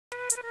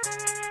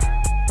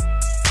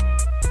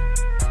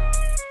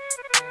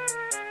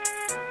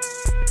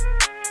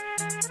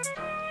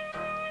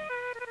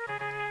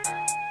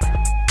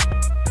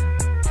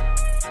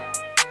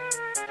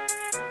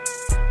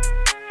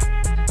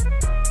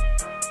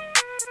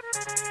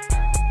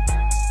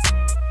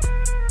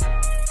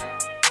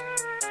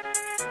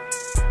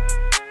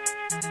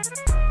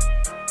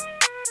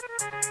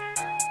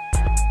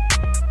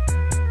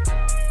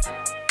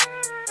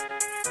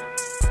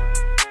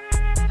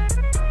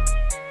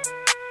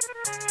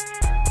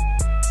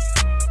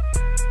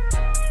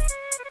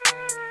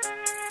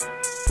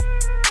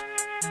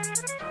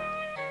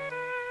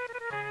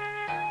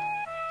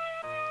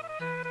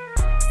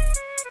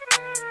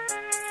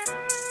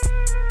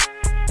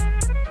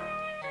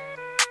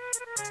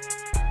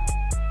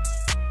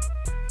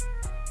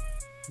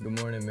Good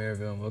morning,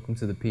 Merrillville, and welcome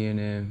to the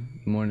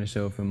PNN morning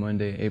show for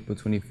Monday, April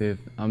 25th.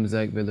 I'm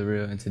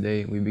Villarreal, and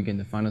today we begin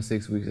the final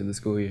 6 weeks of the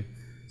school year.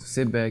 So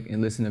sit back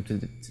and listen up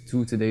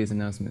to today's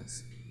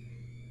announcements.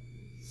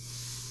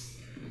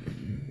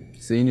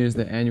 Seniors,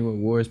 the annual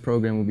awards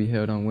program will be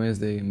held on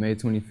Wednesday, May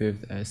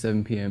 25th at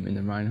 7 p.m. in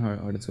the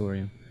Reinhardt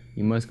Auditorium.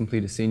 You must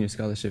complete a senior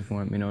scholarship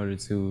form in order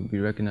to be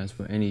recognized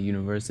for any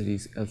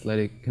university's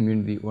athletic,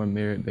 community, or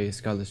merit-based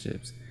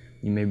scholarships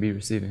you may be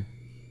receiving.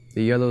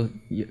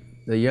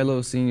 The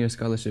yellow senior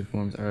scholarship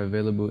forms are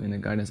available in the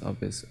guidance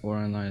office or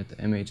online at the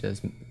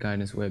MHS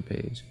guidance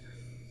webpage.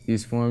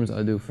 These forms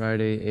are due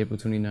Friday, April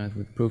 29th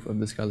with proof of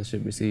the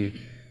scholarship received.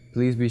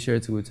 Please be sure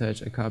to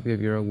attach a copy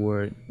of your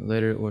award,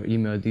 letter, or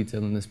email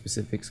detailing the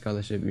specific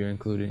scholarship you're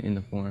included in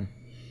the form.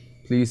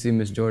 Please see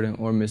Ms. Jordan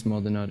or Ms.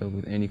 Maldonado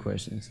with any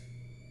questions.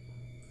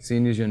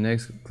 Seniors, your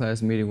next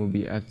class meeting will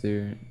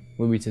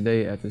be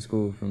today after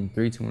school from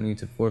 3:20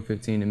 to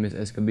 4:15 in Ms.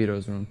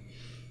 Escobedo's room.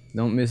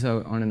 Don't miss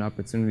out on an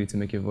opportunity to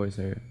make your voice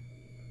heard.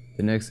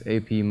 The next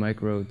AP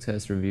Micro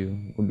Test Review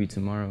will be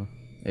tomorrow,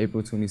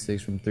 April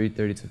 26th from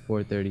 3:30 to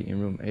 4:30 in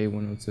room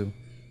A102.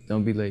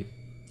 Don't be late.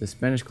 The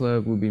Spanish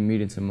Club will be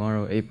meeting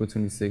tomorrow, April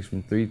 26th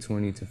from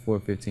 3:20 to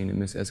 4:15 in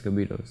Ms.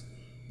 Escobedo's.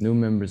 New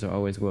members are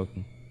always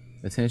welcome.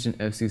 Attention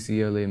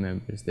FCCLA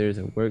members, there is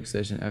a work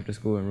session after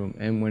school in room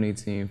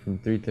M118 from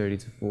 3:30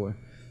 to 4.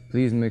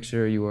 Please make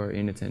sure you are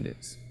in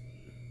attendance.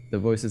 The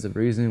Voices of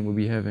Reason will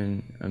be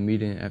having a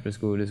meeting after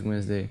school this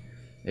Wednesday,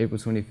 April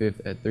 25th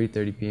at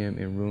 3:30 p.m.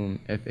 in room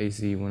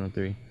FAC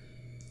 103.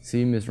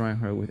 See Ms.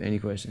 Reinhardt with any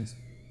questions.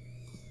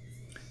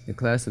 The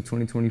class of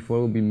 2024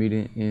 will be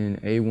meeting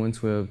in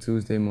A112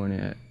 Tuesday morning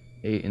at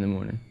 8 in the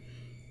morning.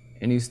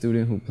 Any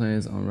student who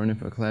plans on running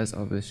for class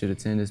office should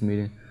attend this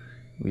meeting.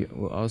 We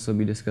will also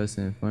be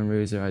discussing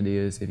fundraiser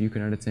ideas. If you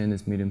cannot attend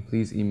this meeting,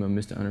 please email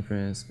Mr.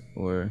 Unfriends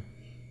or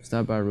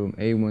stop by room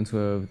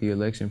A112. The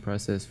election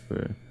process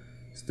for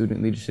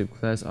student leadership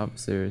class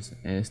officers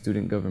and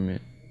student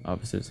government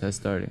officers has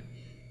started.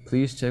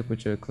 Please check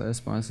with your class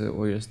sponsor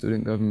or your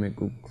student government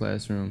Google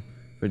Classroom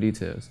for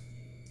details.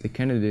 The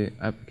candidate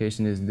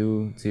application is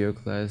due to your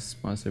class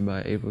sponsor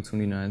by April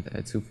 29th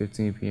at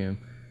 2:15 p.m.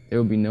 There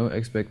will be no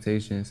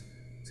expectations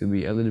to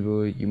be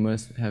eligible. You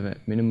must have a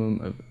minimum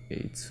of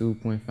a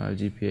 2.5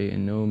 GPA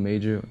and no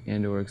major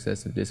and/or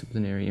excessive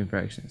disciplinary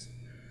infractions.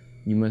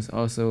 You must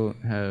also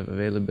have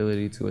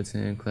availability to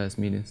attend class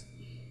meetings.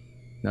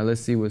 Now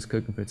let's see what's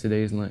cooking for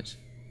today's lunch.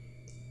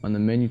 On the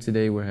menu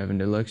today, we're having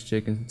deluxe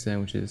chicken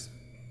sandwiches,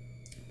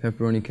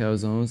 pepperoni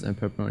calzones, and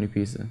pepperoni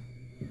pizza.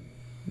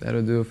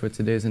 That'll do it for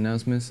today's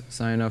announcements.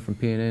 Signing off from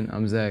PNN,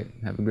 I'm Zach.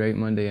 Have a great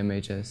Monday,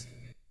 MHS.